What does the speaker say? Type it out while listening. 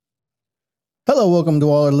Hello, welcome to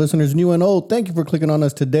all our listeners, new and old. Thank you for clicking on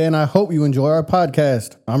us today, and I hope you enjoy our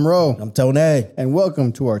podcast. I'm Ro. I'm Tony. And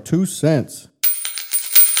welcome to our 2 cents.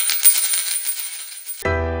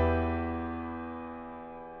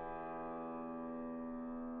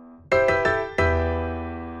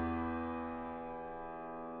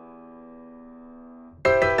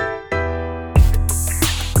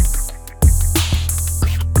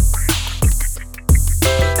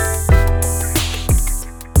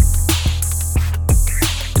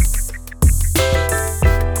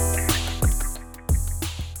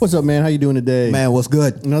 What's up, man? How you doing today? Man, what's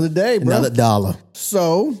good? Another day, bro. Another dollar.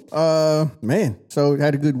 So,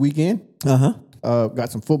 had a good weekend. Got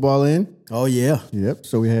some football in. Oh, yeah. Yep.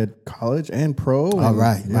 So we had college and pro. All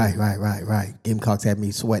right. Gamecocks had me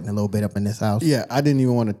sweating a little bit up in this house. Yeah, I didn't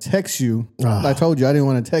even want to text you. I told you I didn't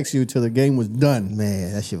want to text you till the game was done.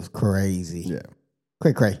 Man, that shit was crazy. Yeah.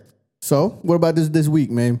 Cray. So, what about this week,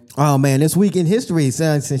 man? Oh, man, this week in history,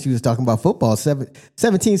 since you was talking about football,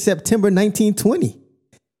 17 September 1920.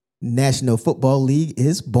 National Football League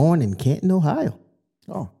is born in Canton, Ohio.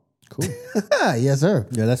 Oh, cool. Yes, sir.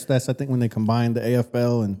 Yeah, that's I think when they combined the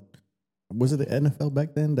AFL and was it the NFL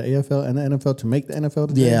back then? The AFL and the NFL to make the NFL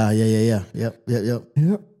today? Yeah.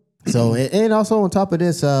 Yep. So, and also on top of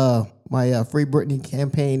this, my Free Britney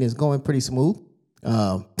campaign is going pretty smooth.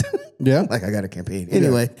 Yeah. Like I got a campaign.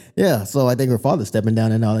 Anyway, yeah. So I think her father's stepping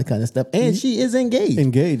down and all that kind of stuff. And she is engaged.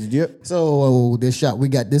 Engaged, yep. So this shot we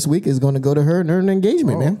got this week is going to go to her and her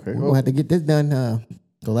engagement, man. Okay. We're going to have to get this done.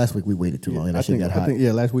 So last week we waited too long and that shit got hot.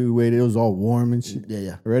 Last week we waited. It was all warm and shit.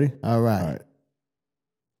 Yeah. Ready? All right.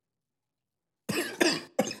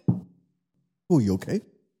 Oh, you okay?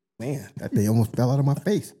 Man, that thing almost fell out of my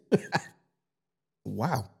face.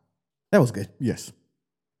 Wow. That was good. Yes.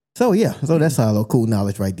 So that's a little cool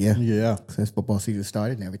knowledge right there. Yeah. Since football season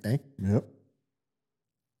started and everything. Yep.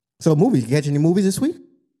 So movies, you catch any movies this week?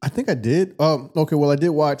 I think I did. Okay, well I did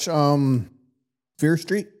watch Fear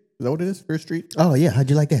Street. Is that what it is? Fear Street? Oh yeah, how'd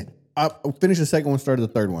you like that? I finished the second one, started the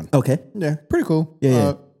third one. Okay. Yeah, pretty cool.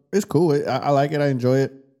 Yeah. It's cool. I like it. I enjoy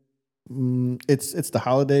it. It's the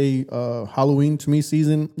holiday Halloween to me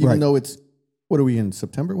season, even though it's what are we in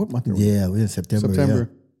September? What month are we? Yeah, we're in September. September.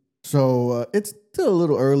 Yeah. So it's still a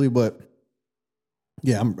little early, but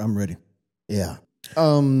yeah, I'm ready. Yeah.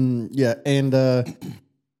 And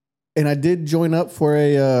I did join up for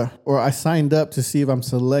or I signed up to see if I'm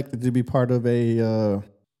selected to be part of a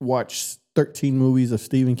watch 13 movies of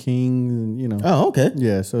Stephen King, and, you know. Oh, okay.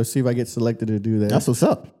 Yeah, so see if I get selected to do that. That's what's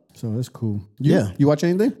up. So that's cool. Yeah. You watch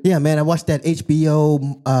anything? Yeah, man. I watched that HBO.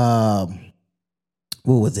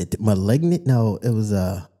 What was it? Malignant? No, it was.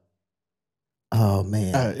 Oh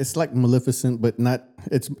man. It's like Maleficent, but not.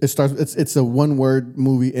 It's a one word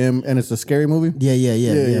movie, and it's a scary movie.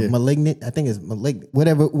 Yeah. Malignant. I think it's malignant.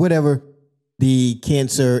 Whatever the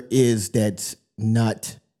cancer is that's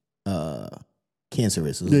not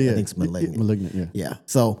cancerous. I think it's malignant. Malignant. Yeah. Yeah.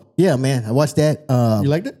 So yeah, man. I watched that. You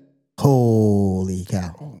liked it? Holy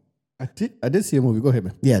cow. Oh, I did see a movie. Go ahead,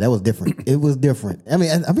 man. Yeah, that was different. It was different. I mean,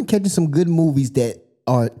 I've been catching some good movies that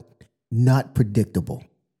are not predictable.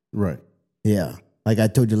 Right. Yeah. Like I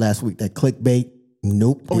told you last week, that Clickbait,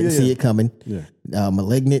 nope, didn't see it coming. Yeah.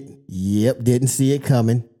 Malignant, yep, didn't see it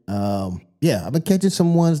coming. Yeah, I've been catching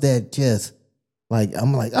some ones that just, like,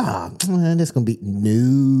 I'm like, man, this going to be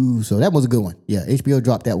new. So that was a good one. Yeah, HBO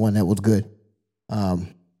dropped that one. That was good.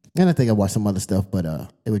 And I think I watched some other stuff, but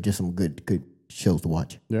it was just some good shows to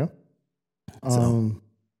watch. Yeah. I'm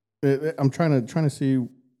trying to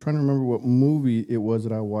remember what movie it was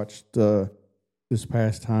that I watched this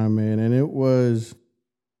past time, man, and it was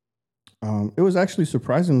actually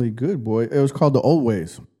surprisingly good, boy. It was called The Old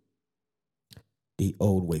Ways. The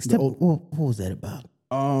Old Ways. What was that about?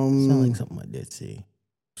 Sound like something I did see.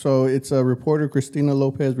 So it's a reporter, Cristina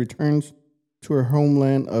Lopez, returns to her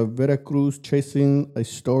homeland of Veracruz, chasing a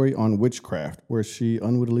story on witchcraft, where she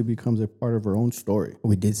unwittingly becomes a part of her own story.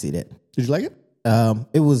 We did see that. Did you like it?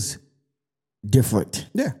 It was different.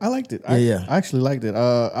 Yeah, I liked it. I actually liked it.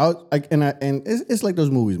 It's like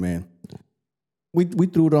those movies, man. We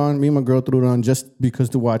threw it on. Me and my girl threw it on just because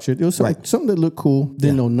to watch it. It was something that looked cool.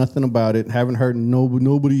 Didn't know nothing about it. Haven't heard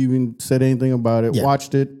nobody even said anything about it. Yeah.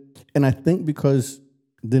 Watched it, and I think because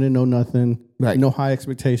didn't know nothing, no high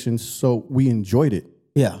expectations, so we enjoyed it.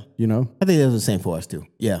 Yeah, you know. I think that was the same for us too.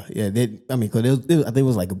 Yeah. Cause I think it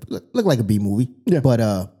was like looked like a B movie. Yeah, but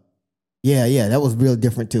yeah, that was real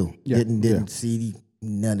different too. Yeah. Didn't see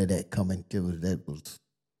none of that coming. That was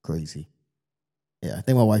crazy. Yeah, I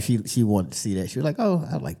think my wife she wanted to see that. She was like, "Oh,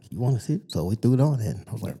 you want to see it?" So we threw it on, and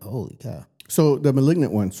I was like, "Holy cow!" So the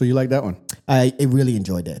Malignant one. So you like that one? I really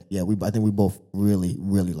enjoyed that. Yeah, I think we both really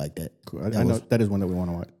liked that. Cool. I know that is one that we want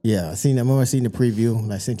to watch. Yeah, I remember seeing the preview,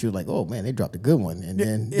 and I sent you like, oh man, they dropped a good one, and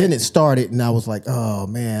then it started, and I was like, oh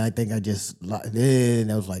man, I think I just locked in.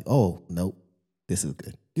 And I was like, oh nope, this is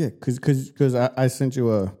good. Yeah, because I sent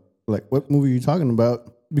you a like, what movie are you talking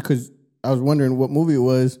about? Because I was wondering what movie it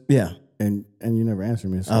was. Yeah. And you never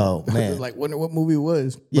answered me. So Oh man, like wondering what movie it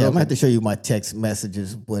was. Yeah, I'm gonna have to show you my text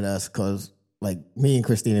messages with us because like me and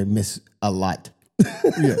Christina miss a lot.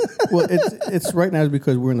 Yeah. Well, it's right now is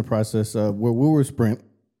because we're in the process of where we were Sprint.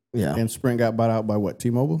 Yeah. And Sprint got bought out by what?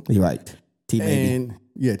 T-Mobile? You're right. T-Maybe.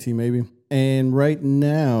 T-Maybe. And right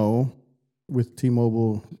now with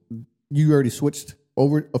T-Mobile, you already switched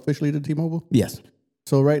over officially to T-Mobile? Yes.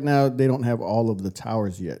 So right now they don't have all of the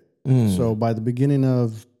towers yet. So by the beginning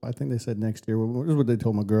of, I think they said next year, this is what they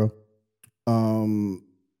told my girl,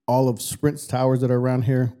 all of Sprint's towers that are around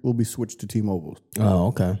here will be switched to T-Mobile. Oh,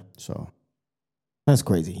 okay. So that's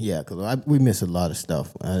crazy. Yeah, because we miss a lot of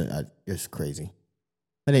stuff. It's crazy.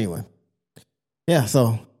 But anyway, yeah.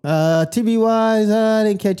 So TV wise, I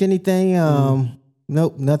didn't catch anything.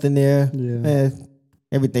 Nope, nothing there. Yeah.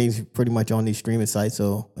 Everything's pretty much on these streaming sites.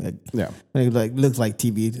 So yeah, it looks like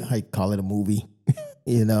TV. I call it a movie,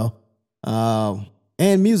 you know.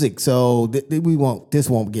 And music. So this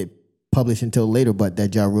won't get published until later. But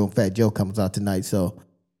that Ja Rule and Fat Joe comes out tonight. So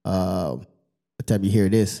by the time you hear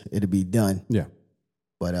this, it'll be done. Yeah.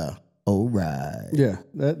 But all right. Yeah,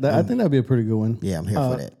 I think that'd be a pretty good one. Yeah, I'm here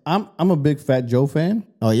for that. I'm a big Fat Joe fan.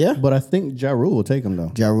 Oh yeah, but I think Ja Rule will take him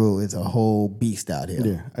though. Ja Rule is a whole beast out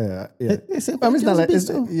here. Yeah. I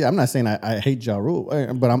mean, I'm not saying I hate Ja Rule,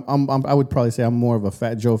 but I would probably say I'm more of a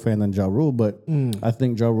Fat Joe fan than Ja Rule. But I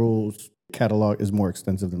think Ja Rule's catalog is more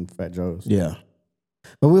extensive than Fat Joe's. Yeah.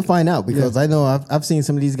 But we'll find out because I know I've seen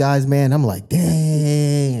some of these guys, man. I'm like,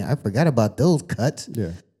 dang, I forgot about those cuts.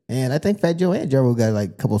 Yeah. And I think Fat Joe and Ja Rule got like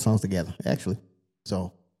a couple of songs together, actually.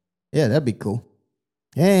 So, yeah, that'd be cool.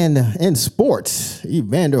 And in sports,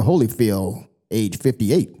 Evander Holyfield, age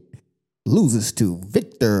 58, loses to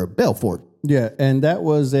Victor Belfort. Yeah, and that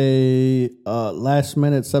was a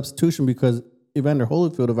last-minute substitution because Evander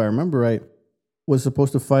Holyfield, if I remember right, was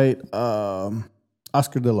supposed to fight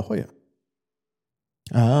Oscar De La Hoya.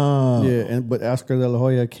 Oh. Yeah, but Oscar De La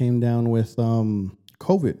Hoya came down with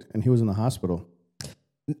COVID, and he was in the hospital.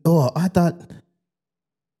 Oh, I thought.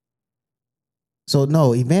 So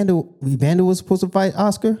no, Evander was supposed to fight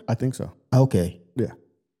Oscar. I think so. Okay. Yeah,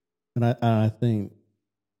 and I think.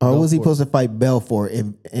 Or was he supposed to fight Belfort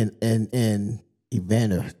and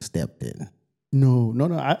Evander stepped in? No.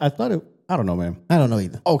 I thought it. I don't know, man. I don't know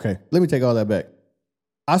either. Okay, let me take all that back.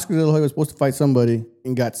 Oscar De La Hoya was supposed to fight somebody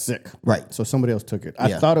and got sick. Right. So somebody else took it.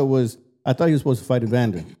 I thought he was supposed to fight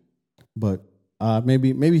Evander, but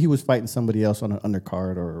maybe he was fighting somebody else on an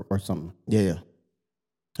undercard or something. Yeah.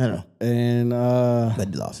 I don't know. And but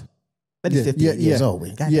he lost. But he's 58 years old.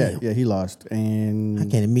 Yeah, he lost. And I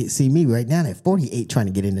can't see me right now at 48 trying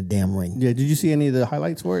to get in the damn ring. Yeah, did you see any of the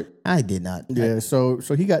highlights for it? I did not. Yeah, so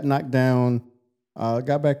he got knocked down,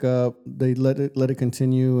 got back up. They let it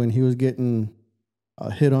continue, and he was getting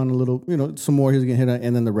hit on a little, some more. He was getting hit on,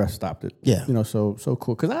 and then the ref stopped it. Yeah, so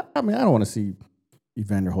cool. Because I don't want to see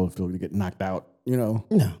Evander Holyfield get knocked out. No,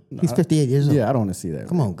 he's 58 years old. Yeah, I don't want to see that.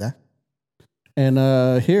 Come on, guy.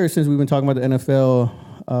 And here, since we've been talking about the NFL,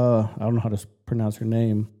 I don't know how to pronounce her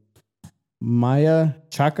name. Maya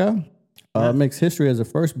Chaka makes history as the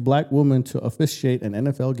first black woman to officiate an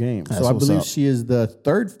NFL game. That's so I believe up. she is the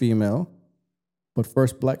third female, but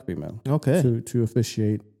first black female. Okay. To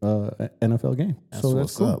officiate an NFL game. That's so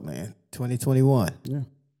what's that's cool. up, man. 2021. Yeah.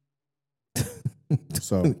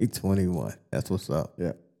 So 2021. That's what's up.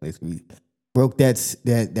 Yeah. We broke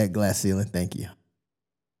that glass ceiling. Thank you.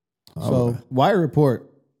 So Wire Report.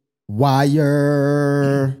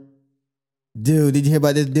 Wire. Dude, did you hear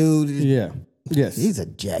about this dude? Yeah. Yes. He's a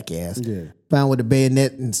jackass. Yeah. Found with a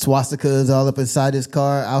bayonet and swastikas all up inside his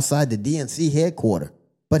car outside the DNC headquarters.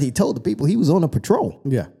 But he told the people he was on a patrol.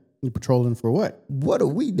 Yeah. You patrolling for what? What are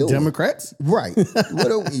we doing? Democrats? Right. What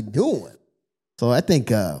are we doing? So I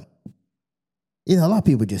think, a lot of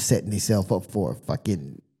people just setting themselves up for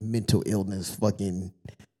fucking mental illness, fucking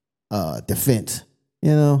defense,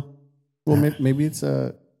 Well, maybe it's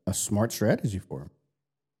a smart strategy for him.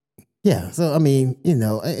 Yeah. So, I mean,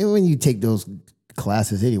 when you take those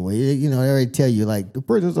classes anyway, they already tell you, like, the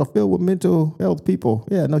prisons are filled with mental health people.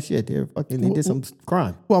 Yeah, no shit. They did some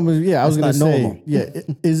crime. Well, I mean, I was going to say, normal.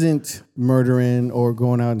 Isn't murdering or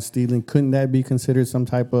going out and stealing, couldn't that be considered some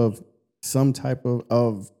type of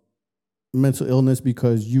mental illness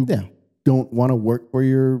because you don't want to work for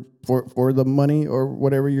the money or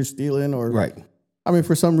whatever you're stealing, or Right. I mean,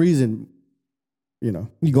 for some reason, you know,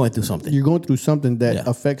 You're going through something. you're going through something that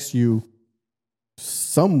affects you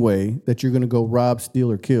some way that you're going to go rob,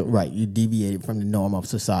 steal, or kill. Right. You deviated from the norm of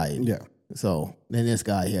society. Yeah. So then this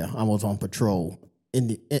guy here, I was on patrol.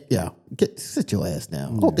 Sit your ass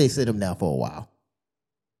down. Hope they sit him down for a while.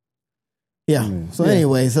 Yeah. So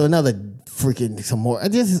anyway, so another freaking some more.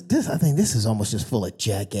 This I think this is almost just full of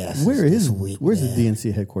jackasses. Where's this week, the man.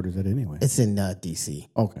 DNC headquarters at anyway? It's in D.C.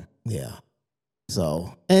 Okay. Yeah.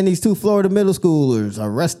 So, and these 2 Florida middle schoolers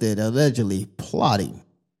arrested allegedly plotting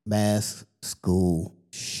mass school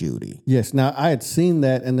shooting. Yes. Now I had seen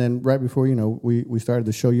that, and then right before we started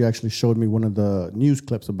the show, you actually showed me one of the news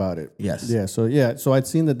clips about it. Yes. Yeah. So I'd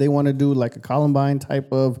seen that they want to do like a Columbine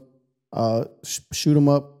type of shoot 'em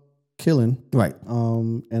up killing. Right.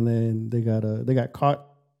 And then they got caught,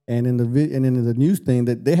 and in the news thing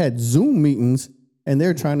that they had Zoom meetings, and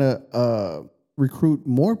they're trying to recruit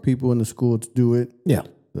more people in the school to do it. Yeah.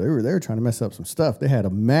 They were trying to mess up some stuff. They had a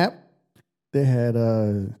map. They had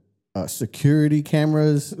security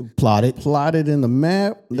cameras plotted in the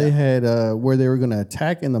map. Yeah. They had where they were going to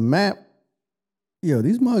attack in the map.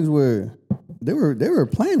 These mugs were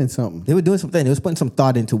planning something. They were doing something. They was putting some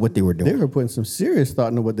thought into what they were doing. They were putting some serious thought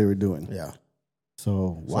into what they were doing. Yeah.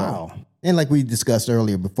 So wow. And like we discussed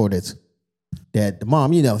earlier before this, that the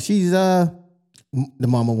mom, she's the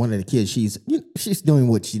mom of one of the kids. She's doing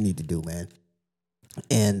what she need to do, man.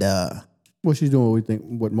 And well, she's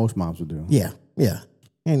doing what most moms would do. Yeah. Yeah.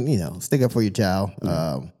 And stick up for your child.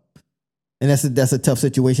 And that's a tough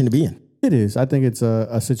situation to be in. It is. I think it's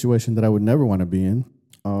a situation that I would never want to be in.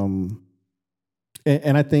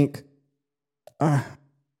 And I think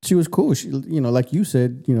she was cool. She, like you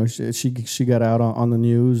said, she got out on the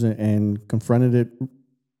news and confronted it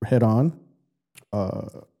head on.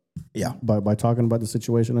 By talking about the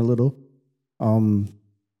situation a little. And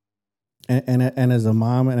as a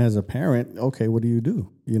mom and as a parent, okay, what do you do?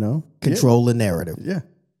 Control the narrative. Yeah.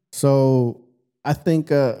 So I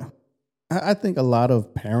think a lot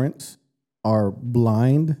of parents are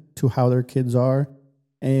blind to how their kids are,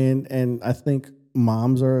 and I think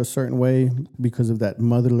moms are a certain way because of that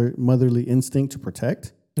motherly instinct to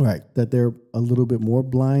protect. Right. That they're a little bit more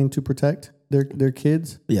blind to protect their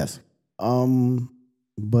kids. Yes.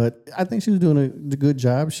 But I think she was doing a good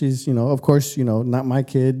job. She's, of course, not my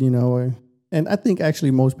kid, and I think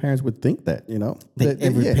actually most parents would think that,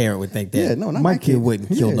 Every parent would think that. Yeah, no, not my kid wouldn't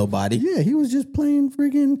kill nobody. Yeah, he was just playing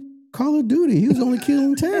freaking Call of Duty. He was only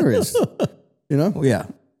killing terrorists. Yeah.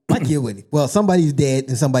 My kid wouldn't. Well, somebody's dead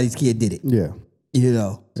and somebody's kid did it. Yeah.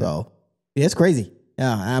 So yeah, it's crazy.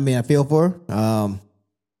 Yeah, I mean, I feel for her.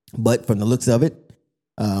 But from the looks of it,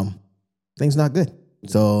 things not good.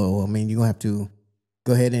 So, I mean, you're going to have to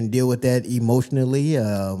go ahead and deal with that emotionally.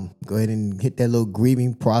 Go ahead and hit that little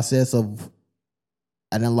grieving process of,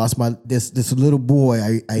 I done lost this little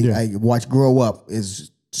boy I watched grow up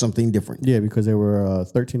is something different. Yeah, because they were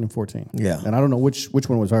 13 and 14. Yeah. And I don't know which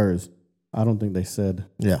one was hers. I don't think they said.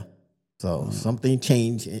 Yeah. So something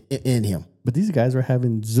changed in him. But these guys are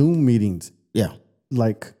having Zoom meetings. Yeah.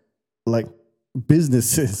 Like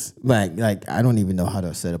businesses. Like I don't even know how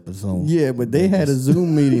to set up a Zoom. Yeah, but they had a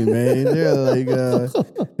Zoom meeting, man. They're like,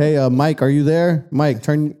 hey, Mike, are you there? Mike,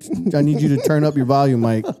 I need you to turn up your volume,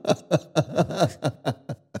 Mike.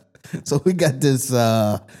 So we got this,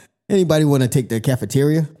 anybody want to take the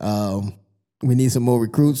cafeteria? We need some more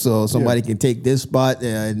recruits, so somebody can take this spot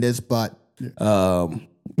and this spot. Yeah.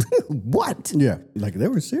 What? Yeah, like they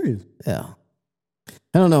were serious. Yeah.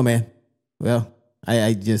 I don't know, man. Well,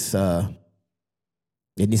 I just,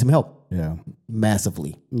 they need some help. Yeah.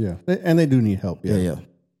 Massively. Yeah. And they do need help. Yeah.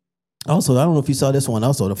 Also, I don't know if you saw this one.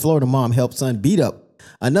 Also, the Florida mom helped son beat up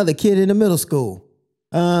another kid in the middle school.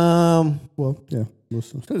 Well, yeah.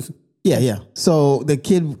 Yeah. So the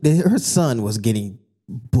kid, her son was getting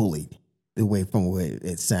bullied the way from where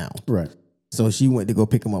it sounds. Right. So she went to go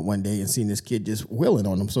pick him up one day and seen this kid just wailing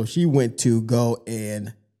on him. So she went to go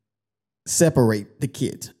and separate the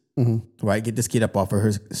kids. Mm-hmm. Right, get this kid up off of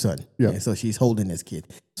her son. Yeah. And so she's holding this kid.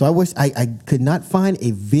 So I wish I could not find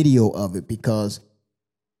a video of it because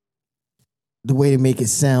the way to make it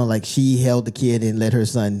sound like she held the kid and let her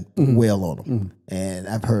son wail on him. Mm-hmm. And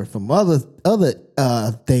I've heard from other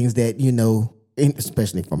things that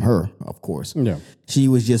especially from her, of course. Yeah, she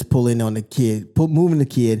was just pulling on the kid, moving the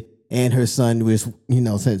kid, and her son was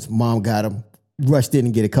since mom got him, rushed in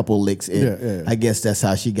and get a couple of licks. And I guess that's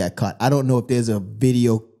how she got caught. I don't know if there's a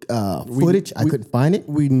video footage. I couldn't find it.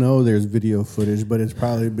 We know there's video footage, but it's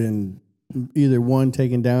probably been either one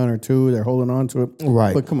taken down or two, they're holding on to it.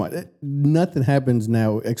 Right. But come on, nothing happens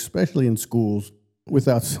now, especially in schools,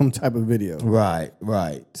 without some type of video. Right.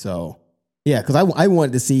 So, yeah, because I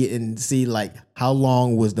wanted to see it and see like how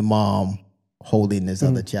long was the mom holding this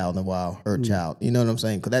other child while her child. You know what I'm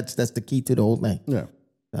saying? Because that's the key to the whole thing. Yeah.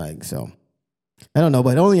 Like, so, I don't know,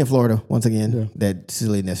 but only in Florida, once again, that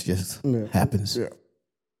silliness just happens. Yeah.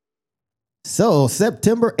 So,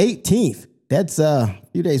 September 18th, that's a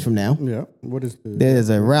few days from now. Yeah. What is the... There's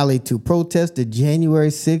a rally to protest the January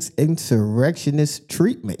 6th insurrectionist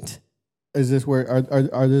treatment. Is this where...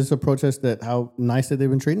 Are this a protest that how nice that they've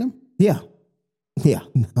been treating them? Yeah.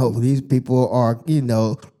 No, these people are,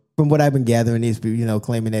 from what I've been gathering, these people,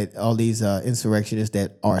 claiming that all these insurrectionists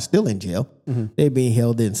that are still in jail, they're being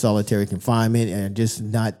held in solitary confinement and just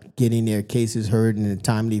not getting their cases heard in a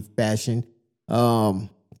timely fashion. A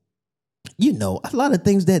lot of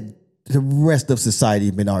things that the rest of society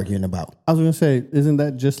has been arguing about. I was going to say, isn't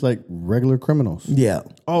that just like regular criminals? Yeah.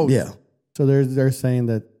 Oh, yeah. So they're saying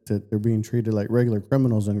that they're being treated like regular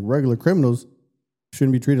criminals, and regular criminals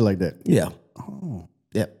shouldn't be treated like that. Yeah. Oh.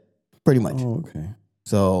 Yep. Pretty much. Oh, okay.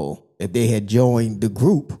 So if they had joined the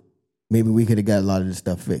group, maybe we could have got a lot of this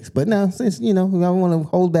stuff fixed. But now, since, I want to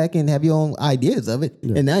hold back and have your own ideas of it,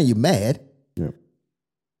 and now you're mad.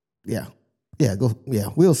 Yeah. Yeah,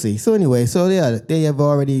 we'll see. So anyway, they have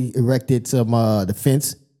already erected some, the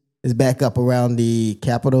fence is back up around the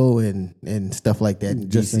Capitol and stuff like that in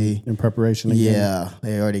Just D.C. in preparation again. Yeah,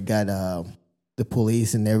 they already got the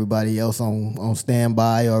police and everybody else on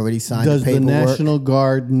standby, already signed Does the the paperwork. National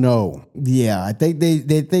Guard know? Yeah, I think they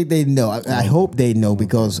think they know. I hope they know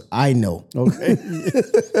because I know. Okay.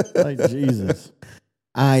 Like Jesus.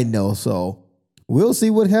 I know. So we'll see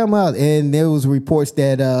what comes out. And there was reports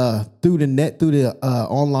that through the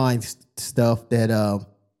online stuff that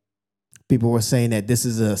people were saying that this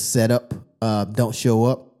is a setup. Don't show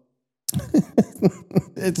up.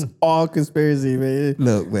 It's all conspiracy, man.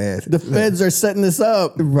 Look, man, The feds are setting this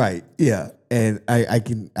up. right? Yeah, and I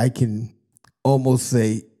can almost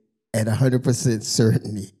say at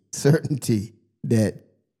 100% certainty that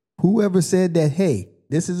whoever said that, hey,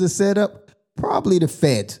 this is a setup, probably the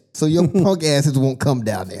feds. So your punk asses won't come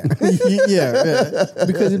down there. yeah,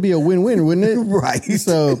 because it'd be a win-win, wouldn't it? Right.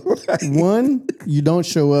 So, one, you don't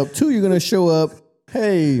show up. Two, you're gonna show up.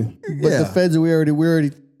 Hey, but the feds are we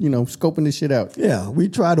already scoping this shit out. Yeah, we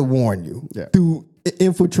try to warn you Yeah.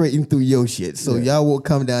 infiltrating through your shit, so y'all won't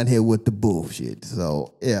come down here with the bullshit.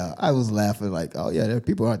 So yeah, I was laughing like, oh yeah, there are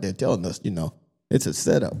people out there telling us, it's a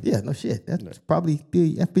setup. Yeah, no shit. That's probably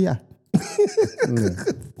the FBI.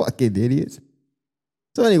 Fucking idiots.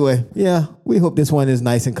 So anyway, yeah, we hope this one is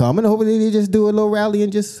nice and calm, and hopefully they just do a little rally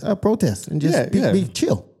and just protest and just be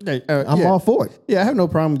chill. I'm all for it. Yeah, I have no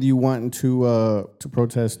problem with you wanting to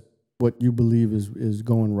protest what you believe is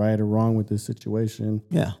going right or wrong with this situation.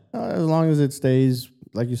 Yeah, as long as it stays,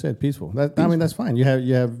 like you said, peaceful. I mean, that's fine. You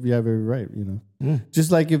have every right.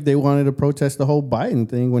 Just like if they wanted to protest the whole Biden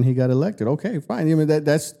thing when he got elected. Okay, fine. I mean,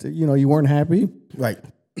 that's you weren't happy, right?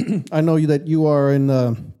 I know that you are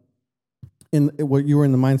in you were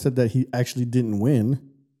in the mindset that he actually didn't win.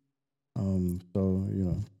 So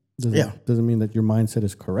doesn't mean that your mindset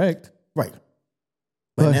is correct. Right.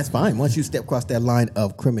 But that's fine. Once you step across that line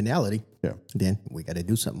of criminality, then we got to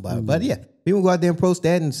do something about it. But yeah, people go out there and protest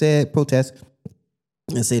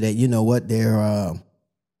and say that, you know what, they're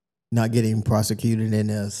not getting prosecuted in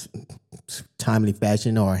a timely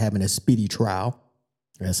fashion or having a speedy trial,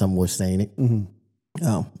 as some were saying it.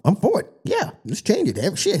 I'm for it. Yeah, let's change it.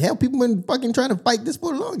 Hell, people been fucking trying to fight this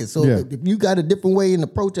for the longest. So if you got a different way in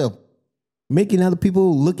approach of making other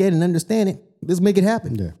people look at it and understand it, let's make it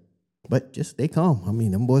happen. Yeah. But just stay calm. I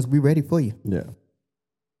mean, them boys be ready for you. Yeah.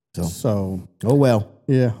 So oh well.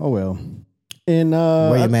 Yeah, oh well. And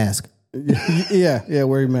wear your mask. Yeah,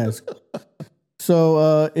 wear your mask.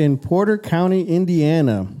 So in Porter County,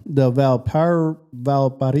 Indiana, the Valparaiso,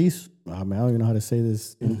 I don't even know how to say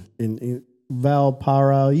this, in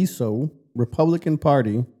Valparaiso Republican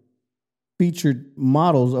Party featured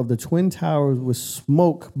models of the Twin Towers with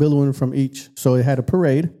smoke billowing from each. So it had a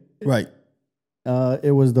parade. Right.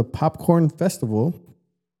 It was the Popcorn Festival.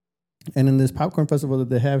 And in this Popcorn Festival that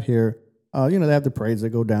they have here, they have the parades that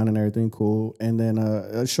go down and everything cool. And then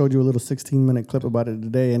I showed you a little 16-minute clip about it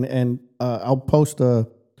today. And I'll post that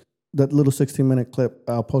little 16-minute clip.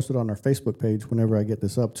 I'll post it on our Facebook page whenever I get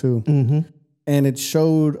this up too. Mm-hmm. And it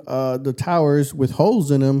showed the towers with holes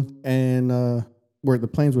in them and where the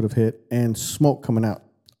planes would have hit and smoke coming out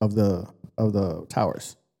of the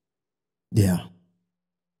towers. Yeah.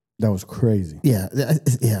 That was crazy. Yeah.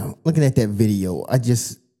 Looking at that video,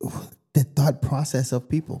 the thought process of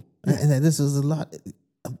people. And this is a lot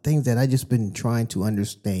of things that I just been trying to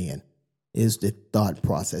understand is the thought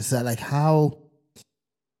process. So like how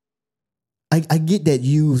I get that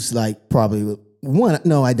you's like probably one.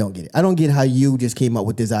 No, I don't get it. I don't get how you just came up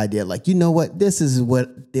with this idea. Like, you know what? This is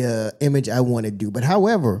what the image I want to do. But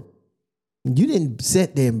however, you didn't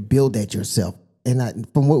sit there and build that yourself. And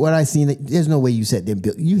from what I seen, there's no way you sat there and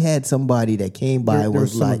built. You had somebody that came by and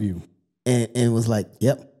was like, and was like,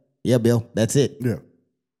 yep, yeah, Bill, that's it. Yeah.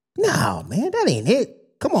 No, man, that ain't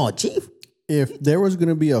it. Come on, Chief. If there was going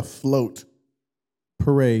to be a float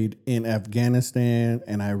parade in Afghanistan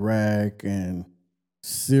and Iraq and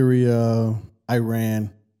Syria,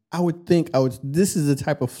 Iran, I would think this is the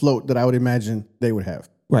type of float that I would imagine they would have.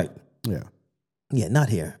 Right. Yeah. Yeah, not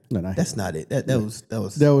here. No, not That's here. not it. That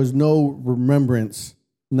was There was no remembrance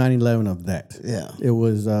 9/11 of that. Yeah. It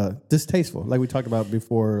was distasteful. Like we talked about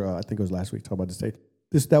before, I think it was last week, talked about distaste.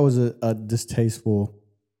 That was a distasteful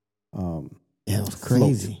Yeah, it was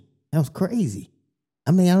crazy. That was crazy.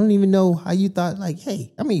 I mean, I don't even know how you thought, like,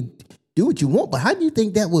 hey, I mean, do what you want, but how do you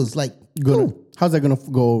think that was like how's that gonna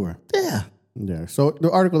go over? Yeah. Yeah. So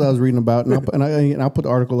the article that I was reading about, and I'll put the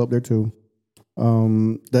article up there too.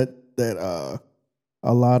 That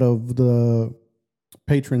a lot of the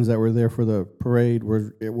patrons that were there for the parade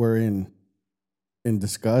were in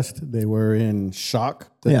disgust. They were in shock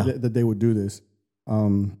that they would do this.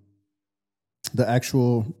 The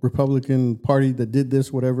actual Republican Party that did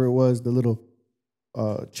this, whatever it was, the little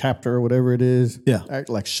chapter or whatever it is,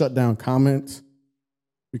 like shut down comments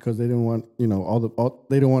because they didn't want they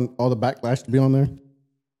didn't want all the backlash to be on there.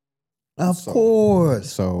 Of course.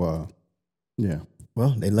 So yeah.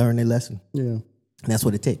 Well, they learned their lesson. Yeah. And that's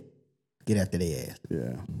what it takes. Get after their ass.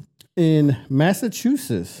 Yeah. In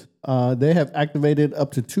Massachusetts, they have activated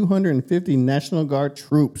up to 250 National Guard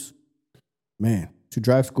troops, to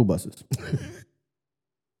drive school buses.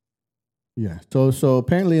 Yeah. So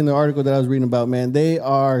apparently in the article that I was reading about, they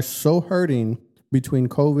are so hurting between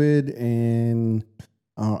COVID and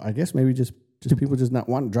I guess maybe just people just not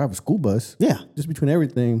wanting to drive a school bus. Yeah. Just between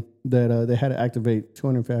everything that they had to activate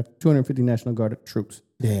 250 National Guard troops.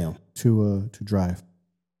 Damn. To drive.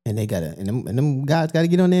 And they gotta and them guys gotta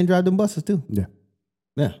get on there and drive them buses too. Yeah.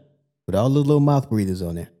 Yeah. With all those little mouth breathers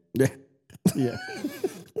on there. Yeah. Yeah.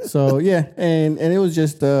 So yeah, and it was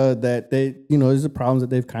just that they, there's the problems that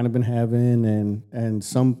they've kind of been having, and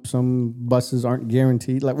some buses aren't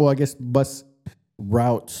guaranteed. Like, well, I guess bus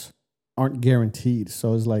routes aren't guaranteed.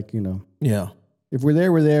 So it's like, yeah, if we're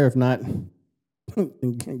there, we're there. If not,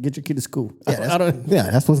 get your kid to school.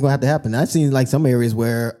 That's what's gonna have to happen. I've seen like some areas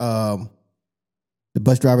where the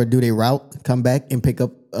bus driver do their route, come back and pick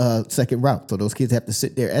up a second route. So those kids have to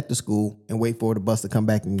sit there at the school and wait for the bus to come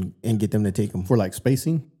back and get them to take them. For like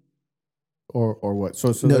spacing? Or what?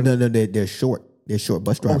 So no, they're short. They're short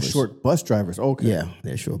bus drivers. Oh, short bus drivers. Okay. Yeah,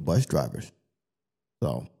 they're short bus drivers.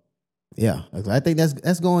 So, yeah, I think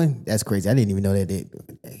that's crazy. I didn't even know that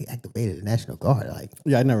they activated the National Guard. Like,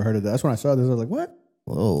 yeah, I never heard of that. That's when I saw this. I was like, what?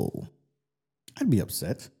 Whoa. I'd be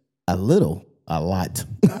upset. A lot.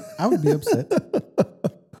 I would be upset.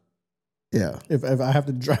 Yeah. If I have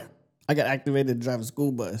to drive, I got activated to drive a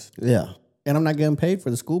school bus. Yeah. And I'm not getting paid for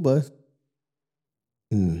the school bus.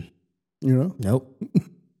 Nope.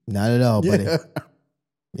 Not at all, buddy.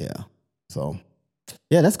 Yeah. So,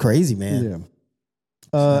 yeah, that's crazy, man.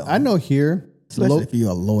 Yeah. I know here. Especially if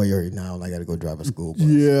you're a lawyer now and I got to go drive a school bus.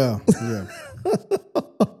 Yeah. Yeah.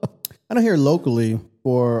 I know here locally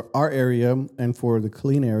for our area and for the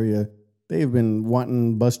Killeen area, they've been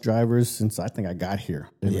wanting bus drivers since I think I got here.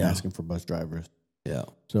 They've been asking for bus drivers. Yeah.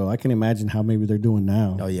 So I can imagine how maybe they're doing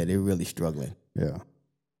now. Oh, yeah, they're really struggling. Yeah.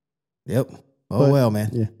 Yep. Well,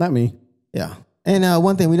 man. Yeah, not me. Yeah. And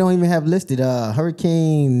one thing we don't even have listed,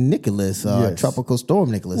 Hurricane Nicholas, Tropical Storm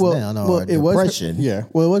Nicholas. It depression.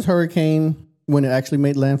 Well, it was hurricane when it actually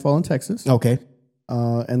made landfall in Texas. Okay.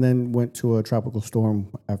 And then went to a tropical storm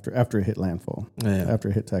after it hit landfall, after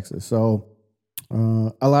it hit Texas. So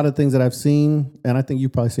a lot of things that I've seen, and I think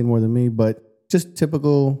you've probably seen more than me, but just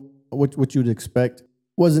typical what you'd expect.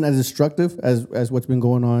 Wasn't as destructive as what's been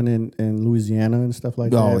going on in Louisiana and stuff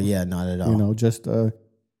like that. Oh, yeah, not at all. Just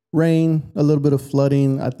rain, a little bit of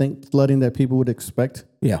flooding. I think flooding that people would expect.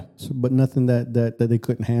 Yeah. But nothing that they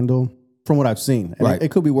couldn't handle from what I've seen. And right.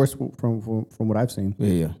 It could be worse from what I've seen.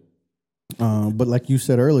 Yeah. But like you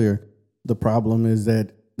said earlier, the problem is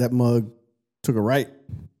that mug took a right.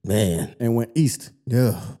 Man. And went east.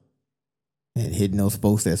 Yeah. And hitting those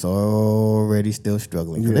folks that's already still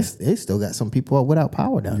struggling. Yeah. They still got some people without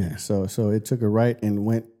power down there. So it took a right and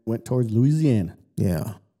went towards Louisiana.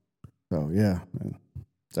 Yeah. So yeah, man.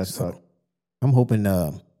 That's I'm hoping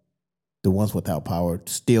the ones without power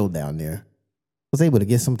still down there, was able to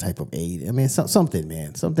get some type of aid. I mean, something,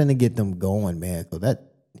 man, something to get them going, man. So that's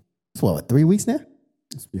what 3 weeks now.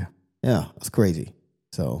 Yeah. Yeah, it's crazy.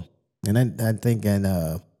 So, and I think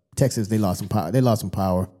in Texas they lost some power. They lost some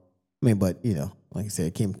power. I mean, but you know, like I said,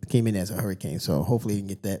 it came in as a hurricane. So hopefully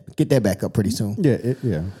you can get that back up pretty soon.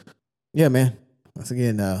 Yeah. Yeah, man. Once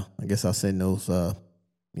again, I guess I'll send those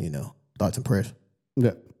thoughts and prayers.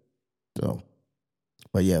 Yeah. So,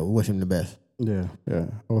 but yeah, we wish him the best. Yeah.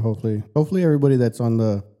 Well, hopefully everybody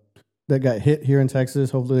that got hit here in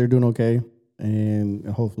Texas, hopefully they're doing okay, and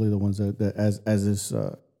hopefully the ones that as this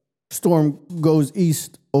storm goes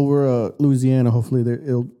east over Louisiana, hopefully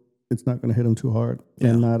it's not going to hit them too hard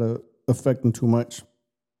and not affect them too much.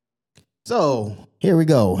 So here we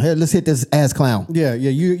go. Here, let's hit this ass clown. Yeah.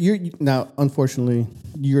 You now. Unfortunately,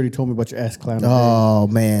 you already told me about your ass clown. Oh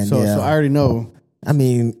man. So I already know. I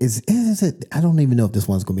mean, is it? I don't even know if this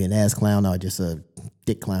one's gonna be an ass clown or just a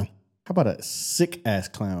dick clown. How about a sick ass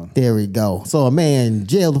clown? There we go. So a man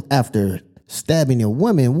jailed after stabbing a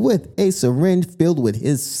woman with a syringe filled with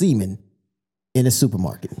his semen in a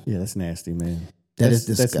supermarket. Yeah, that's nasty, man. That's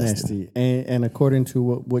disgusting. That's nasty. And according to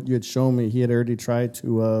what you had shown me, he had already tried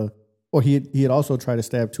to, or he had also tried to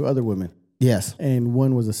stab 2 other women. Yes, and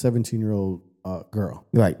one was a 17-year-old girl.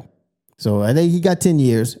 Right. So I think he got 10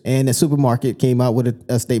 years, and the supermarket came out with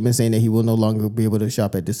a statement saying that he will no longer be able to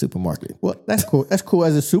shop at the supermarket. Well, that's cool. That's cool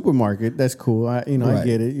as a supermarket. That's cool. I Right.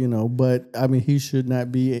 get it. But I mean, he should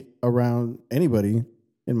not be around anybody,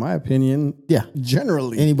 in my opinion. Yeah.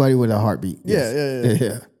 Generally, Anybody with a heartbeat. Yes.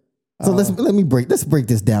 Yeah. So let's break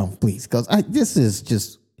this down, please, because this is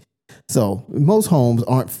just so most homes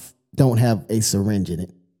don't have a syringe in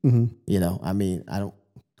it. Mm-hmm. I mean, I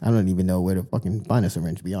don't even know where to fucking find a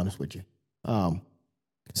syringe, to be honest with you.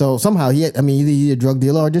 So somehow either he a drug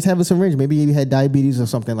dealer or just have a syringe. Maybe he had diabetes or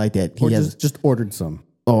something like that. Or just ordered some.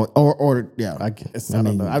 Or ordered, yeah. I guess. I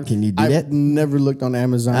don't know. Can you do that? I've never looked on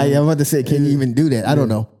Amazon. I'm about to say, can you even do that? I don't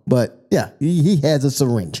know. But yeah, he has a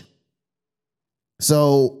syringe.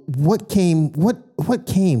 So what came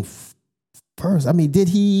first? I mean, did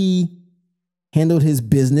he handle his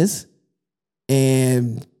business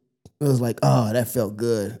and it was like, oh, that felt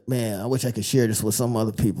good. Man, I wish I could share this with some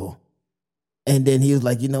other people. And then he was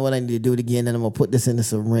like, you know what? I need to do it again, and I'm going to put this in a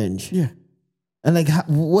syringe. Yeah. And like,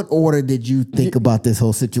 what order did you think about this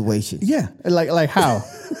whole situation? Yeah. Like how?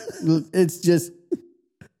 It's just,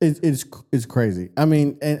 it's crazy. I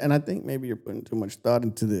mean, and I think maybe you're putting too much thought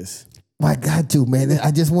into this. My God, too, man.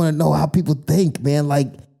 I just want to know how people think, man.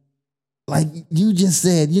 Like you just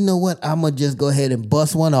said, you know what? I'm going to just go ahead and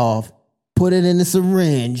bust one off, put it in the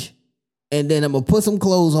syringe, and then I'm going to put some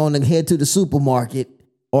clothes on and head to the supermarket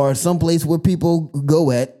or someplace where people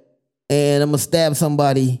go at, and I'm going to stab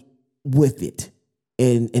somebody with it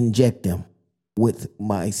and inject them with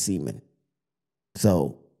my semen.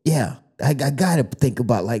 So, yeah, I got to think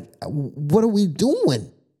about, like, what are we doing?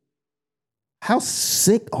 How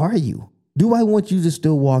sick are you? Do I want you to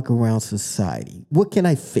still walk around society? What can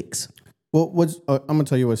I fix? Well, I'm going to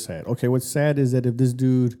tell you what's sad. Okay, what's sad is that if this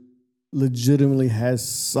dude legitimately has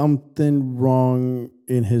something wrong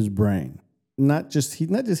in his brain, not just he's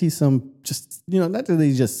not just that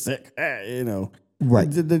he's just sick, Right.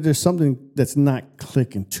 There's something that's not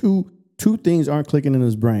clicking. Two things aren't clicking in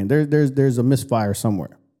his brain. There's a misfire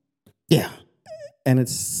somewhere. Yeah. And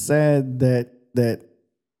it's sad that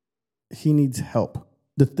he needs help.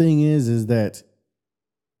 The thing is that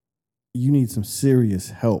you need some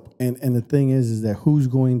serious help. And the thing is that who's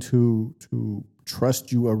going to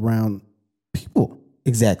trust you around people?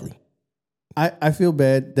 Exactly. I feel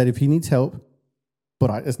bad that if he needs help,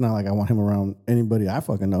 but it's not like I want him around anybody I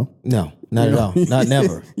fucking know. No, not at all. Not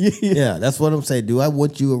never. Yeah, that's what I'm saying. Do I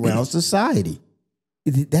want you around society?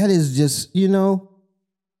 That is just,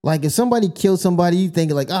 like if somebody kills somebody, you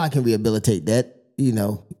think like, I can rehabilitate that.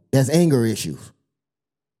 That's anger issues.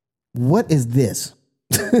 What is this?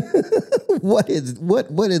 What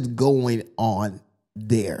is going on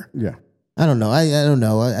there? Yeah. I don't know. I don't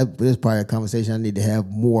know. There's probably a conversation I need to have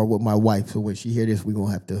more with my wife. So when she hears this, we're going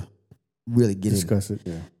to have to really discuss it.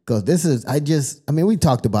 Yeah. Because this is, we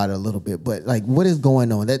talked about it a little bit, but like, what is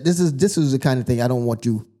going on? This is the kind of thing I don't want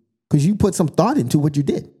you, because you put some thought into what you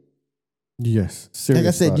did. Yes. Like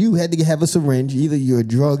I said, thought. You had to have a syringe. Either you're a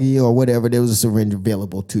druggie or whatever. There was a syringe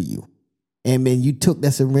available to you. And then you took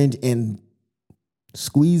that syringe and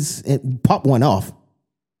squeeze and pop one off.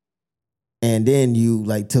 And then you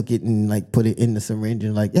like took it and like put it in the syringe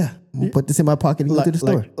and like, I'm gonna put this in my pocket and go to the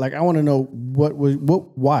store. Like I want to know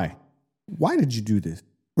why did you do this?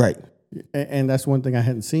 Right. And that's one thing I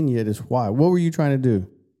hadn't seen yet is why. What were you trying to do?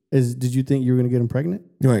 Did you think you were going to get him pregnant?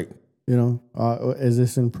 Right. You know, is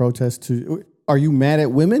this in protest to? Are you mad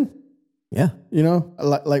at women? Yeah. You know,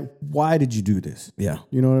 like why did you do this? Yeah.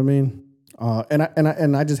 You know what I mean?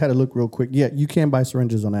 And I just had to look real quick. Yeah, you can buy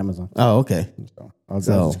syringes on Amazon. Oh, okay. So I was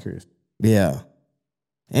just curious. Yeah.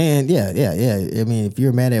 And yeah. I mean, if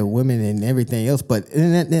you're mad at women and everything else, but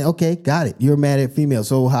okay, got it. You're mad at females.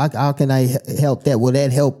 So how can I help that? Will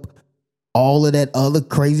that help all of that other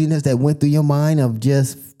craziness that went through your mind of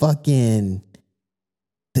just fucking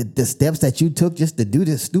the steps that you took just to do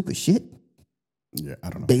this stupid shit? Yeah, I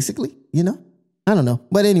don't know. Basically, you know? I don't know.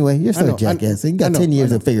 But anyway, you're still a jackass. You got 10 years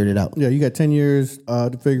to figure it out. Yeah, you got 10 years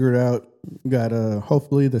to figure it out. You got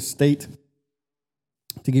hopefully the state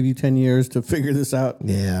to give you 10 years to figure this out.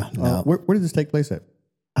 Yeah. No. Where did this take place at?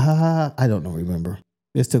 I don't know, remember.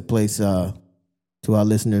 This took place to our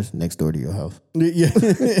listeners next door to your house. Yeah.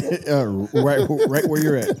 right where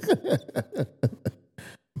you're at.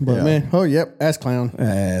 But man, oh, yep, ass clown.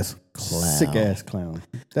 Ass clown. Sick ass clown.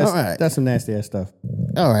 All right. That's some nasty ass stuff.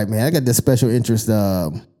 All right, man. I got this special interest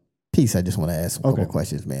piece I just want to ask a couple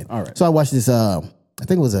questions, man. All right. So I watched this, I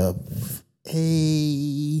think it was I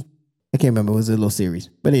can't remember. It was a little series.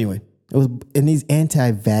 But anyway, it was in these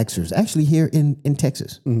anti-vaxxers, actually here in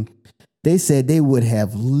Texas. Mm-hmm. They said they would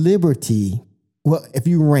have liberty. Well, if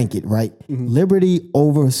you rank it, right? Mm-hmm. Liberty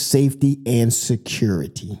over safety and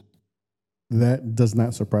security. That does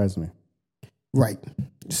not surprise me. Right.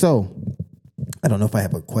 So I don't know if I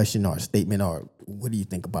have a question or a statement or what do you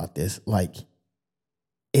think about this? Like,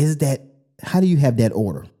 how do you have that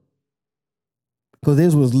order? Because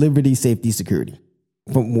this was liberty, safety, security,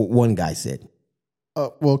 from what one guy said.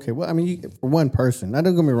 Well, okay. Well, I mean, for one person, now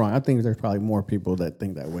don't get me wrong. I think there's probably more people that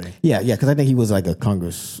think that way. Yeah, because I think he was like a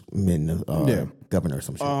congressman, governor or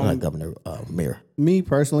some shit. Not governor, mayor. Me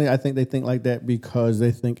personally, I think they think like that because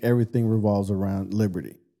they think everything revolves around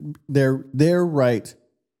liberty. Their right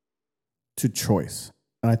to choice.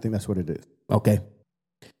 And I think that's what it is. Okay.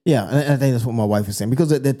 Yeah, and I think that's what my wife was saying. Because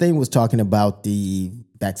the thing was talking about the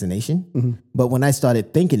vaccination. Mm-hmm. But when I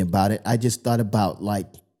started thinking about it, I just thought about like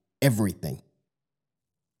everything.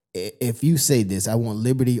 If you say this, I want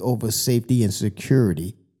liberty over safety and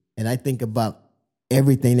security, and I think about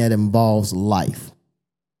everything that involves life.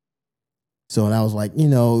 So, and I was like,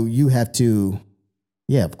 you have to,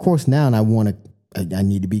 of course now, and I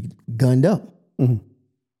need to be gunned up. Mm-hmm.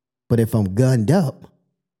 But if I'm gunned up,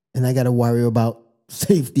 then I got to worry about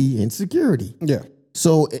safety and security. Yeah.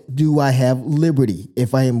 So do I have liberty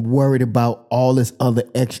if I am worried about all this other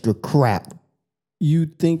extra crap? You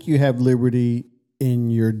think you have liberty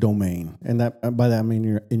in your domain, and that by that I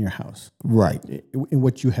mean in your house, right? In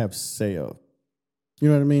what you have say of, you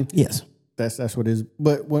know what I mean? Yes, that's what it is.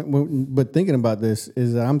 But but thinking about this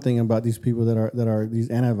is that I'm thinking about these people that are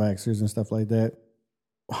these anti-vaxxers and stuff like that.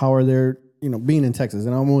 How are their being in Texas?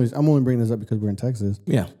 And I'm only bringing this up because we're in Texas.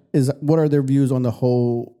 Yeah, is what are their views on the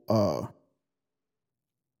whole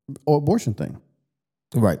abortion thing?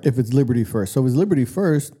 Right. If it's liberty first, so if it's liberty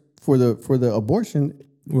first for the abortion,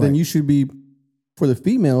 right, then you should be. For the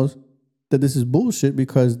females, that this is bullshit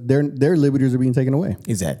because their liberties are being taken away.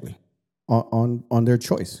 Exactly. On their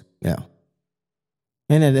choice. Yeah.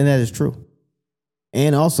 And that is true.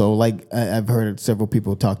 And also, like I've heard several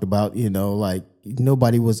people talked about, like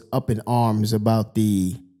nobody was up in arms about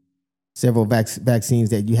the several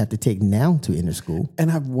vaccines that you have to take now to enter school.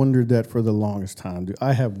 And I've wondered that for the longest time, dude.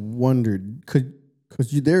 I have wondered,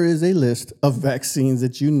 because there is a list of vaccines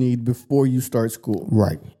that you need before you start school.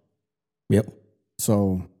 Right. Yep.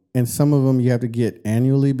 So, and some of them you have to get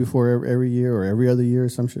annually before every year or every other year or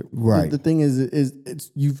some shit. Right. The thing is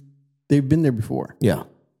they've been there before. Yeah.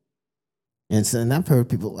 And I've heard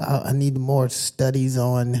people, I need more studies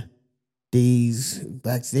on these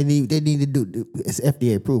vaccines. They need to do, it's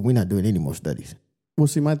FDA approved. We're not doing any more studies. Well,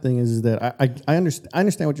 see, my thing is that I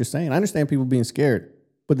understand what you're saying. I understand people being scared.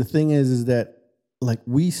 But the thing is that like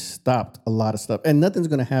we stopped a lot of stuff and nothing's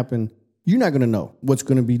going to happen. You're not going to know what's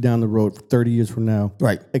going to be down the road 30 years from now.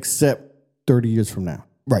 Right. Except 30 years from now.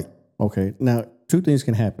 Right. Okay. Now, two things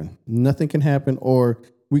can happen. Nothing can happen, or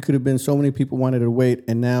we could have been so many people wanted to wait,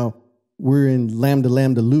 and now we're in Lambda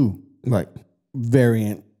Lu right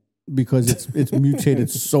variant because it's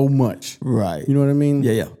mutated so much. Right. You know what I mean?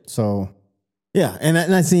 Yeah. So. Yeah. And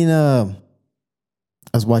I seen, I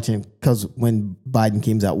was watching, because when Biden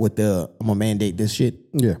came out with I'm going to mandate this shit.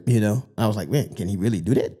 Yeah. I was like, man, can he really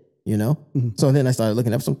do that? Mm-hmm. So then I started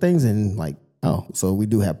looking up some things and like, so we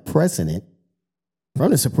do have precedent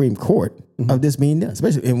from the Supreme Court mm-hmm. of this being done,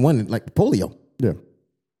 especially in one like polio. Yeah.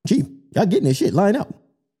 Chief, y'all getting this shit, line up.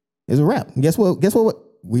 It's a wrap. Guess what?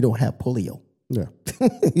 We don't have polio. Yeah.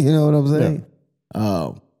 You know what I'm saying?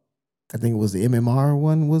 Yeah. I think it was the MMR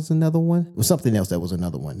one was another one. It was something else that was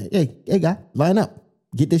another one. Hey, guy, line up.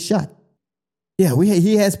 Get this shot. Yeah,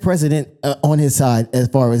 he has precedent on his side as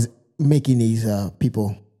far as making these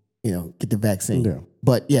people, get the vaccine. Yeah.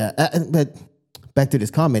 But but back to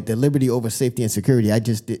this comment, the liberty over safety and security, it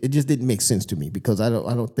just didn't make sense to me because I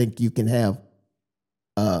don't think you can have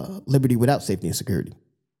liberty without safety and security.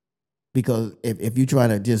 Because if you're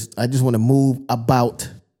trying to I just want to move about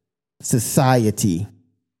society,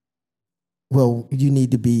 well, you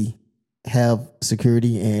need to have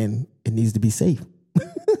security and it needs to be safe.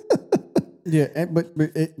 Yeah,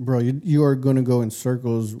 bro, you are going to go in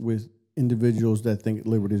circles with individuals that think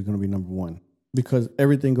liberty is going to be number one because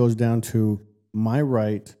everything goes down to my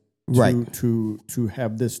right to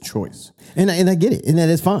have this choice. And I get it, and that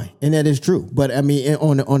is fine, and that is true. But I mean,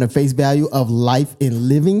 on a face value of life and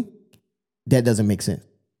living, that doesn't make sense.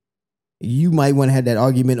 You might want to have that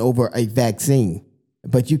argument over a vaccine,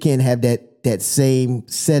 but you can't have that same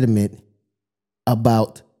sentiment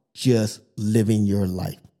about just living your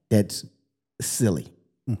life. That's silly.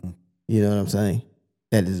 Mm-hmm. You know what I'm saying?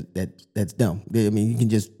 That's dumb. I mean, you can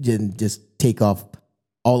just take off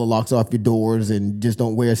all the locks off your doors and just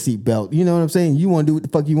don't wear a seatbelt. You know what I'm saying? You want to do what the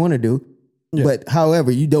fuck you want to do. Yeah. But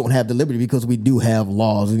however, you don't have the liberty because we do have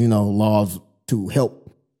laws, laws to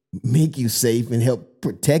help make you safe and help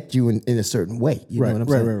protect you in a certain way. You know what I'm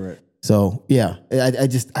saying? Right. So yeah,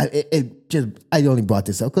 I only brought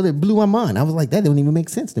this up because it blew my mind. I was like, that don't even make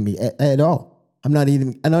sense to me at all. I'm not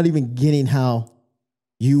even getting how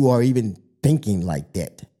you are even thinking like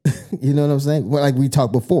that. You know what I'm saying? Well, like we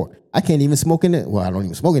talked before, I can't even smoke I don't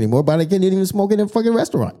even smoke anymore, but I can't even smoke in a fucking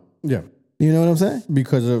restaurant. Yeah. You know what I'm saying?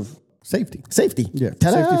 Because of safety. Yeah.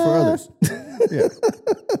 Ta-da! Safety for others. Yeah.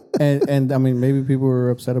 And I mean, maybe people were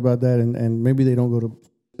upset about that and maybe they don't go to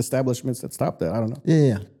establishments that stop that. I don't know.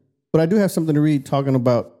 Yeah. But I do have something to read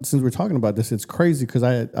since we're talking about this. It's crazy because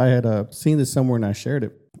I had seen this somewhere and I shared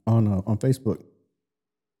it on Facebook.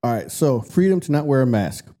 All right. So freedom to not wear a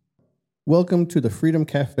mask. Welcome to the Freedom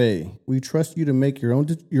Cafe. We trust you to make your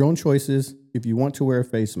own choices if you want to wear a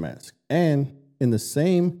face mask. And in the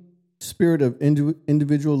same spirit of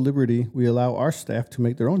individual liberty, we allow our staff to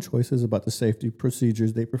make their own choices about the safety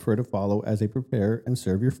procedures they prefer to follow as they prepare and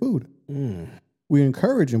serve your food. We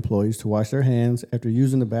encourage employees to wash their hands after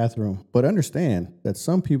using the bathroom, but understand that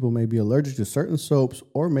some people may be allergic to certain soaps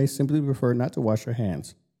or may simply prefer not to wash their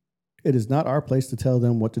hands. It is not our place to tell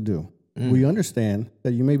them what to do. We understand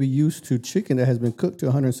that you may be used to chicken that has been cooked to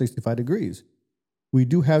 165 degrees. We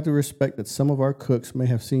do have to respect that some of our cooks may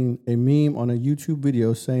have seen a meme on a YouTube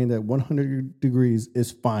video saying that 100 degrees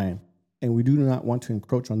is fine, and we do not want to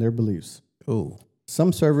encroach on their beliefs. Oh.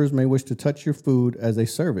 Some servers may wish to touch your food as they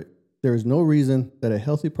serve it. There is no reason that a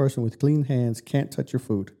healthy person with clean hands can't touch your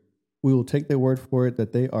food. We will take their word for it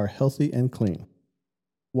that they are healthy and clean.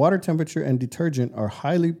 Water temperature and detergent are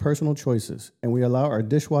highly personal choices, and we allow our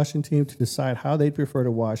dishwashing team to decide how they prefer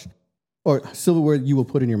to wash or silverware you will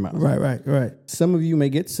put in your mouth. Right. Some of you may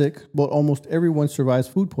get sick, but almost everyone survives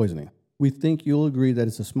food poisoning. We think you'll agree that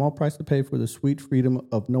it's a small price to pay for the sweet freedom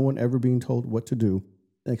of no one ever being told what to do,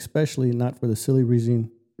 especially not for the silly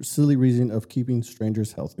reason of keeping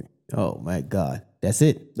strangers healthy. Oh my God. That's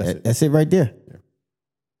it. That's it right there.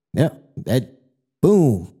 Yeah. That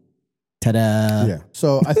boom. Ta-da. Yeah.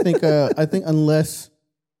 So I think unless,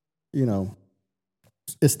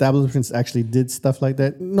 establishments actually did stuff like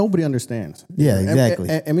that, nobody understands. Yeah, exactly.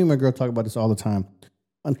 And me and my girl talk about this all the time.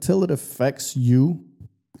 Until it affects you,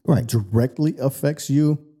 right, directly affects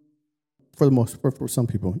you, for some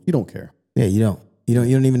people, you don't care. Yeah, you don't. You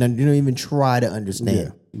don't even try to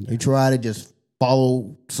understand. Yeah. You try to just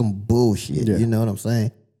follow some bullshit. Yeah. You know what I'm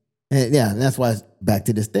saying? And that's why it's back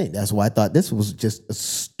to this thing. That's why I thought this was just the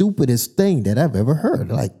stupidest thing that I've ever heard.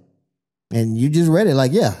 Like, and you just read it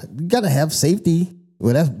like, you got to have safety.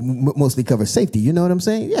 Well, that's mostly covers safety. You know what I'm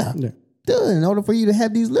saying? Yeah. Duh, in order for you to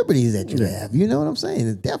have these liberties that you have, you know what I'm saying?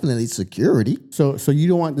 It's definitely security. So you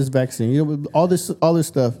don't want this vaccine, all this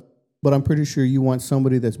stuff, but I'm pretty sure you want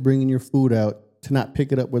somebody that's bringing your food out to not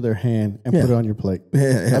pick it up with their hand and put it on your plate.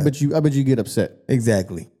 Yeah. I bet you get upset.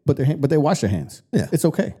 Exactly. But they wash their hands. Yeah. It's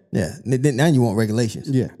okay. Yeah. Now you want regulations.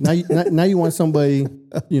 Yeah. Now you want somebody,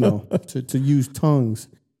 to use tongues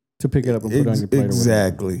to pick it up and put it on your plate.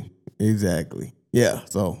 Exactly. Yeah.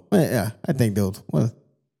 So I think those. Well,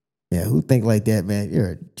 who think like that, man?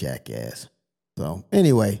 You're a jackass. So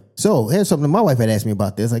anyway, here's something my wife had asked me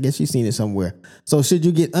about this. I guess she's seen it somewhere. So should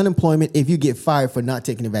you get unemployment if you get fired for not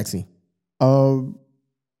taking the vaccine?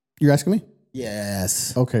 You're asking me?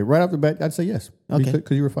 Yes. Okay, right off the bat, I'd say yes. Okay.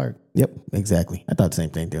 Because you were fired. Yep, exactly. I thought the same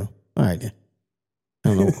thing, too. All right, then.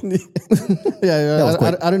 don't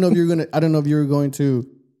know. I don't know if you're gonna. I don't know if you're going to.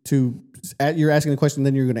 You're asking the question,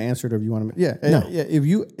 then you're going to answer it, or if you want to. Yeah, No. yeah. If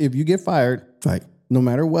you get fired, Right. no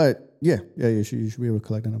matter what, you should be able to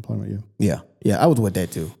collect unemployment. Yeah. Yeah. I was with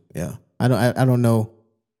that too. Yeah. I don't know.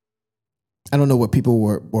 I don't know what people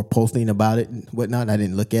were posting about it and whatnot. I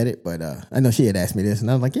didn't look at it, but I know she had asked me this,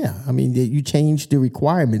 and I was like, yeah. I mean, you changed the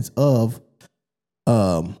requirements of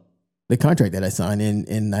the contract that I signed,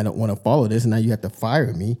 and I don't want to follow this, and now you have to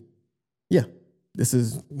fire me. Yeah.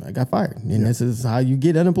 I got fired, and this is how you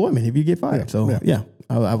get unemployment if you get fired.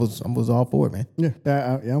 I was all for it, man. Yeah,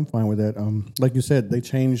 I'm fine with that. Like you said, they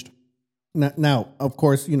changed. Now, of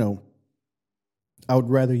course, I would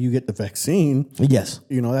rather you get the vaccine. Yes.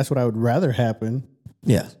 That's what I would rather happen.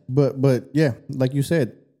 Yes. But yeah, like you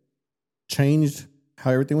said, changed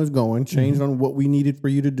how everything was going, changed on what we needed for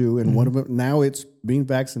you to do, and one of them now it's being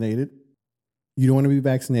vaccinated. You don't want to be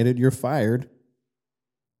vaccinated, you're fired.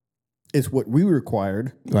 It's what we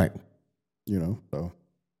required. Right. So.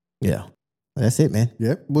 Yeah. That's it, man.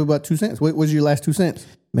 Yep. What about 2 cents? What was your last 2 cents?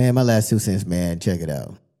 Man, my last 2 cents, man. Check it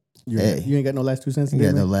out. You ain't got no last 2 cents? You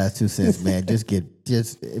got no last 2 cents, man.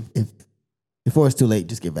 If before it's too late,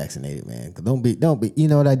 just get vaccinated, man. Don't be. You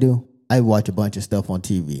know what I do? I watch a bunch of stuff on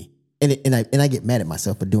TV, and I get mad at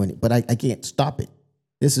myself for doing it, but I can't stop it.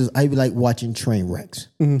 I like watching train wrecks.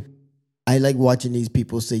 Mm-hmm. I like watching these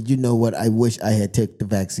people say, you know what? I wish I had took the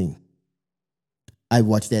vaccine. I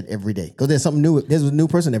watch that every day because there's something new. There's a new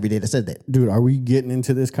person every day that said that. Dude, are we getting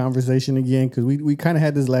into this conversation again? Because we kind of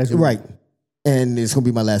had this last week. Right. And it's going to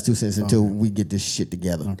be my last 2 cents until we get this shit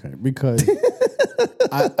together. Okay. Because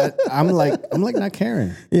I'm like not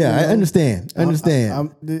caring. Yeah, I understand.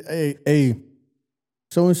 Hey,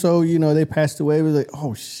 so-and-so, they passed away. We're like,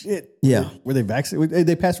 oh, shit. Yeah. Were they vaccinated?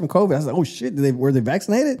 They passed from COVID. I was like, oh, shit. Were they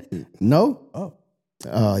vaccinated? No?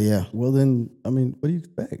 Oh, yeah. Well, then, what do you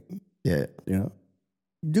expect? Yeah.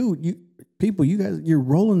 Dude, you guys, you're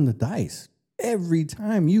rolling the dice every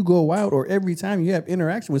time you go out or every time you have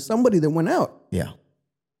interaction with somebody that went out. Yeah.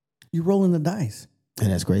 You're rolling the dice.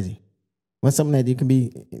 And that's crazy. What's something that you can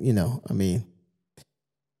be,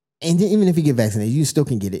 and even if you get vaccinated, you still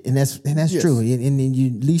can get it. And that's yes. True. And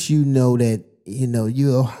then at least you know that,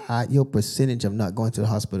 your percentage of not going to the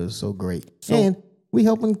hospital is so great. And we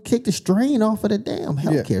helping kick the strain off of the damn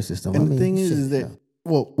healthcare system. And the thing is that,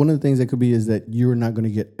 one of the things that could be is that you're not going to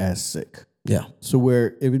get as sick. Yeah. So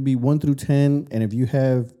where it would be 1 through 10, and if you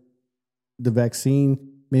have the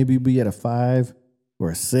vaccine, maybe you'd be at a 5 or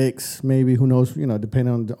a 6, maybe, who knows,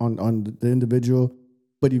 depending on the individual.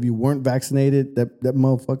 But if you weren't vaccinated, that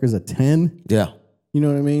motherfucker's a 10. Yeah. You know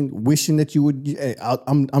what I mean? Wishing that you would, hey,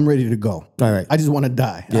 I'm ready to go. All right. I just want to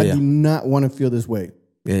die. I do not want to feel this way.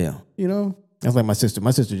 Yeah. That's like my sister. My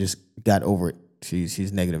sister just got over it.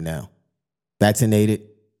 She's negative now. Vaccinated,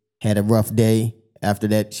 had a rough day. After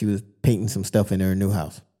that, she was painting some stuff in her new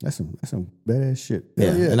house. That's some badass shit.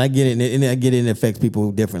 Yeah. And I get it, and I get it affects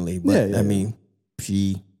people differently. But I mean,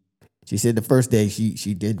 she said the first day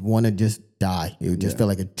she did want to just die. It just felt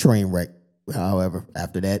like a train wreck. However,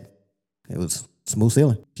 after that, it was smooth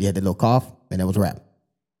sailing. She had the little cough, and that was a wrap.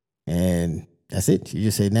 And that's it. She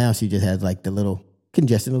just said now she just has like the little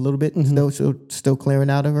congestion a little bit, still clearing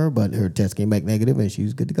out of her, but her test came back negative, and she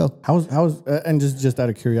was good to go. How's and just out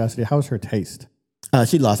of curiosity, how's her taste?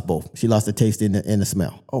 She lost both. She lost the taste and the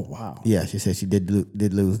smell. Oh wow! Yeah, she said she did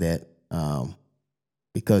lose that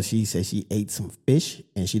because she said she ate some fish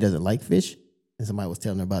and she doesn't like fish, and somebody was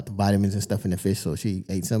telling her about the vitamins and stuff in the fish, so she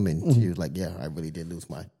ate some, and she was like, "Yeah, I really did lose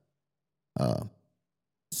my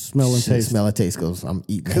smell and taste." Smell and taste goes. I'm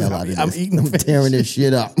eating the hell out of this. I'm tearing this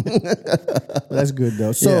shit up. That's good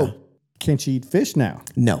though. So. Can she eat fish now?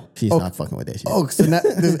 No, she's not fucking with that shit. Oh, so now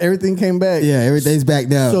everything came back. Yeah, everything's back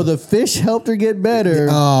now. So the fish helped her get better.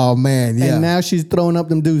 Oh, man, yeah. And now she's throwing up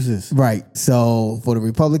them deuces. Right. So for the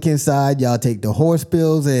Republican side, y'all take the horse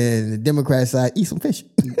pills, and the Democrat side, eat some fish.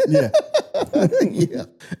 Yeah.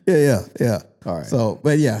 Yeah. All right. So,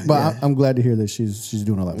 but yeah. But I'm glad to hear that she's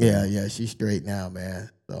doing a lot better. Yeah, she's straight now, man.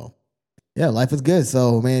 So, yeah, life is good.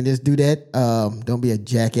 So, man, just do that. Don't be a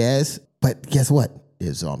jackass. But guess what?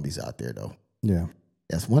 There's zombies out there, though. Yeah.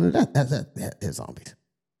 That's one of that. There's zombies.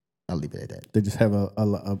 I'll leave it at that. They just have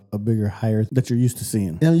a bigger, higher that you're used to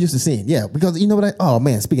seeing. And I'm used to seeing, yeah. Because you know what?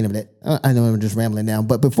 Speaking of that, I know I'm just rambling now,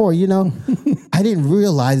 but before, I didn't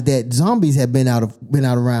realize that zombies have been out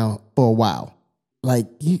around for a while. Like,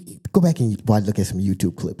 you go back and look at some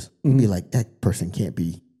YouTube clips. You'd be like, that person can't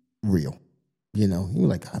be real. You're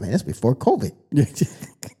like, oh man, that's before COVID.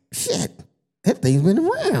 Shit, that thing's been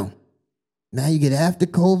around. Now you get after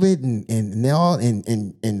COVID and now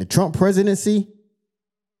in the Trump presidency,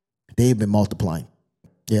 they've been multiplying.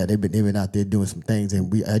 Yeah, they've been out there doing some things,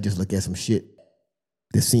 and I just look at some shit.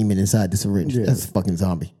 The semen inside the syringe. Yeah. That's a fucking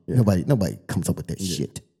zombie. Yeah. Nobody comes up with that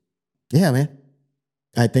shit. Yeah, man.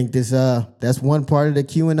 I think that's one part of the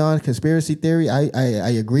QAnon conspiracy theory I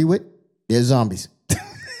agree with. There's zombies.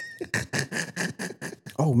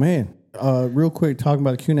 Oh man. Real quick, talking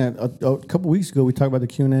about the QAnon. A couple weeks ago, we talked about the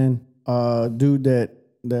QAnon dude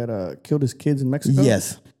that killed his kids in Mexico.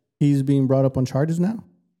 Yes. He's being brought up on charges now.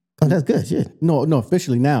 Oh, that's good. Shit. No,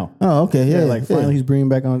 officially now. Oh, okay. Yeah. Like finally he's bringing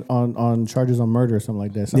back on charges on murder or something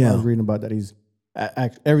like that. I was reading about that. He's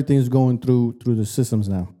everything's going through the systems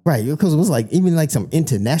now. Right. Because it was like even like some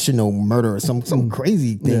international murder or some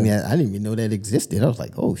crazy thing that I didn't even know that existed. I was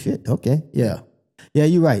like, oh shit. Okay. Yeah. Yeah,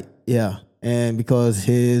 you're right. Yeah. And because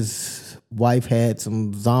his wife had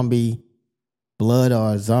some zombie blood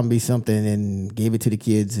or zombie something and gave it to the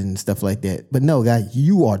kids and stuff like that. But no, guy,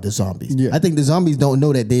 you are the zombies. Yeah. I think the zombies don't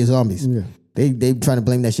know that they're zombies. Yeah. They trying to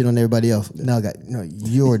blame that shit on everybody else. No, guy, no,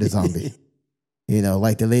 you're the zombie. You know,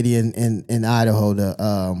 like the lady in Idaho.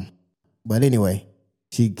 But anyway,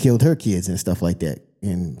 she killed her kids and stuff like that,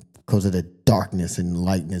 and because of the darkness and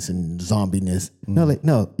lightness and zombiness.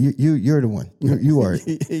 No, you're the one. You are.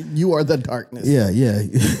 You are the darkness.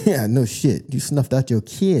 Yeah. No shit. You snuffed out your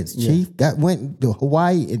kids, Chief. Went to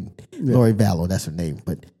Hawaii and Lori Vallow. That's her name.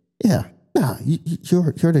 But yeah,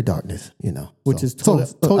 you're the darkness. You know, which is totally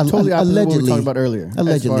opposite of what we were talking about earlier.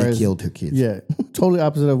 Allegedly killed her kids. Yeah, totally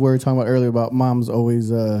opposite of what we were talking about earlier about moms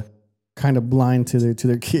always kind of blind to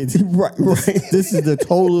their kids. Right. This is the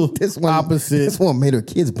total opposite. This one made her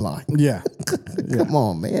kids blind. Yeah. Come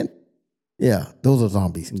on, man. Yeah, those are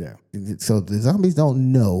zombies. Yeah. So the zombies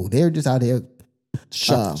don't know. They're just out there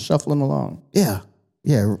shuffling along. Yeah.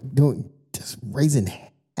 Just raising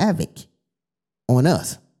havoc on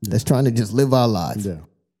us. That's trying to just live our lives. Yeah.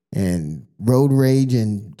 And road rage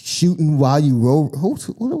and shooting while you roll.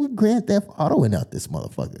 What are we Grand Theft Autoing out this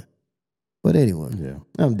motherfucker? But anyway,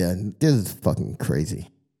 I'm done. This is fucking crazy.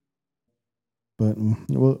 But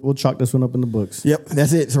we'll chalk this one up in the books. Yep,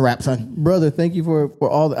 that's it. It's a wrap, son. Brother, thank you for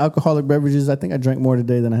all the alcoholic beverages. I think I drank more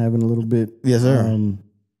today than I have in a little bit. Yes, sir.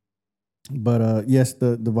 But yes,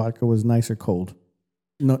 the vodka was nice or cold.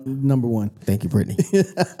 No, number one. Thank you, Brittany.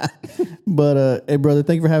 But hey, brother,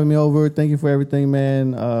 thank you for having me over. Thank you for everything,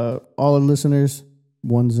 man. All the listeners,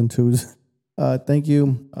 ones and twos. Thank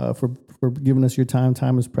you for giving us your time.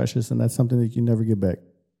 Time is precious, and that's something that you never get back.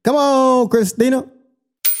 Come on, Christina.